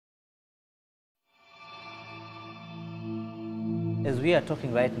As we are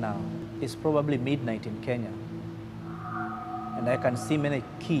talking right now, it's probably midnight in Kenya. And I can see many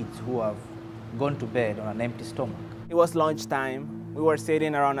kids who have gone to bed on an empty stomach. It was lunchtime. We were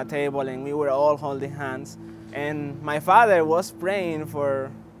sitting around a table and we were all holding hands. And my father was praying for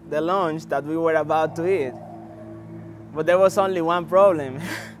the lunch that we were about to eat. But there was only one problem.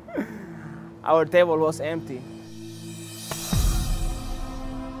 Our table was empty.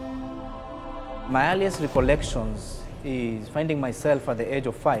 My earliest recollections is finding myself at the age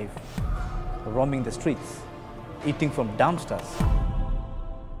of 5, roaming the streets, eating from dumpsters.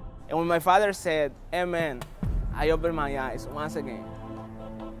 And when my father said, "Amen," I opened my eyes once again.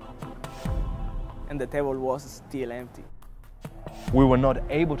 And the table was still empty. We were not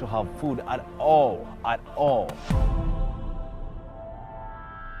able to have food at all.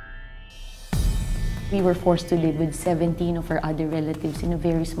 We were forced to live with 17 of our other relatives in a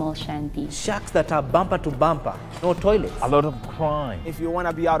very small shanty. Shacks that are bumper to bumper, no toilets. A lot of crime. If you want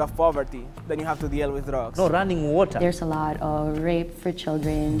to be out of poverty, then you have to deal with drugs. No running water. There's a lot of rape for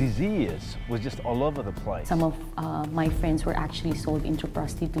children. Disease was just all over the place. Some of my friends were actually sold into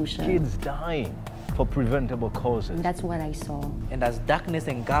prostitution. Kids dying for preventable causes. And that's what I saw. And as darkness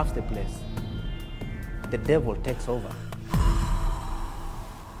engulfs the place, the devil takes over.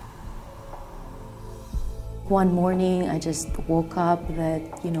 One morning, I just woke up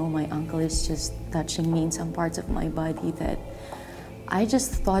that, my uncle is just touching me in some parts of my body, that I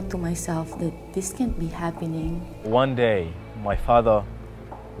just thought to myself that this can't be happening. One day, my father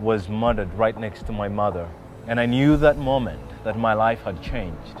was murdered right next to my mother, and I knew that moment that my life had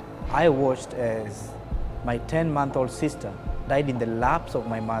changed. I watched as my 10-month-old sister died in the laps of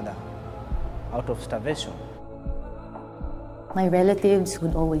my mother out of starvation. My relatives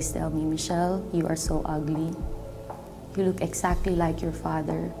would always tell me, "Michelle, you are so ugly. You look exactly like your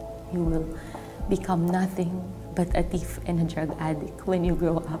father. You will become nothing but a thief and a drug addict when you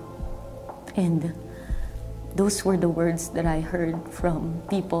grow up." And those were the words that I heard from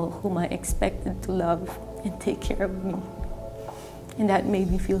people whom I expected to love and take care of me. And that made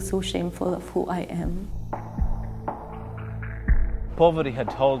me feel so shameful of who I am. Poverty had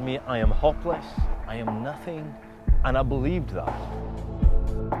told me I am hopeless, I am nothing, and I believed that.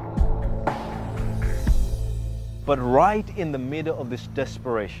 But right in the middle of this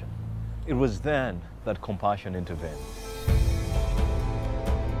desperation, it was then that compassion intervened.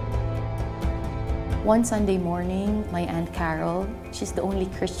 One Sunday morning, my Aunt Carol, she's the only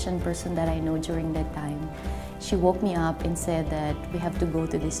Christian person that I know during that time, she woke me up and said that we have to go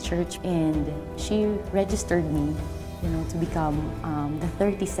to this church, and she registered me, to become the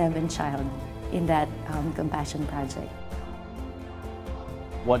 37th child in that compassion project.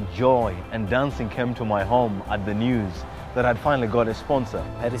 What joy and dancing came to my home at the news that I'd finally got a sponsor.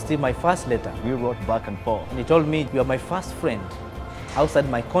 I received my first letter. We wrote back and forth. And he told me, "You are my first friend outside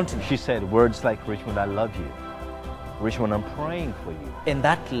my continent." She said words like, "Richmond, I love you. Richmond, I'm praying for you." And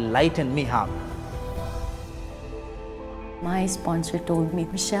that lightened me up. My sponsor told me,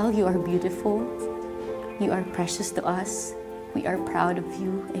 "Michelle, you are beautiful. You are precious to us. We are proud of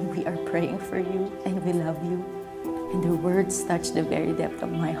you, and we are praying for you, and we love you." And the words touched the very depth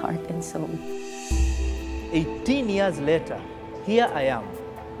of my heart and soul. 18 years later, here I am,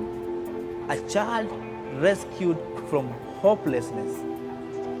 a child rescued from hopelessness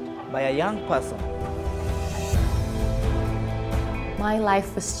by a young person. My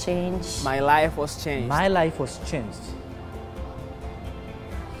life was changed. My life was changed. My life was changed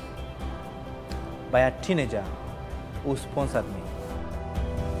by a teenager who sponsored me.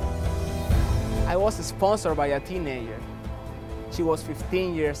 I was sponsored by a teenager. She was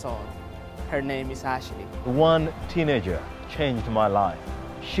 15 years old. Her name is Ashley. One teenager changed my life.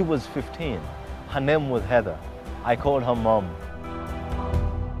 She was 15. Her name was Heather. I called her mom.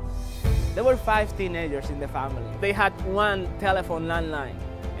 There were 5 teenagers in the family. They had one telephone landline,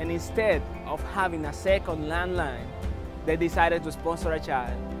 and instead of having a second landline, they decided to sponsor a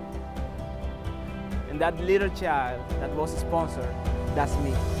child. And that little child that was sponsored, that's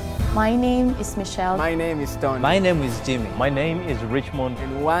me. My name is Michelle. My name is Tony. My name is Jimmy. My name is Richmond.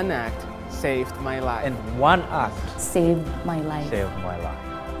 And one act saved my life. And one act saved my life. Saved my life.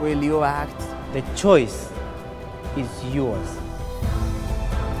 Will you act? The choice is yours.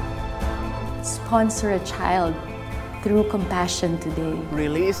 Sponsor a child through compassion today.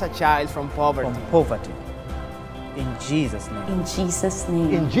 Release a child from poverty. From poverty. In Jesus' name. In Jesus'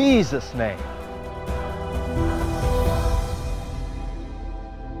 name. In Jesus' name.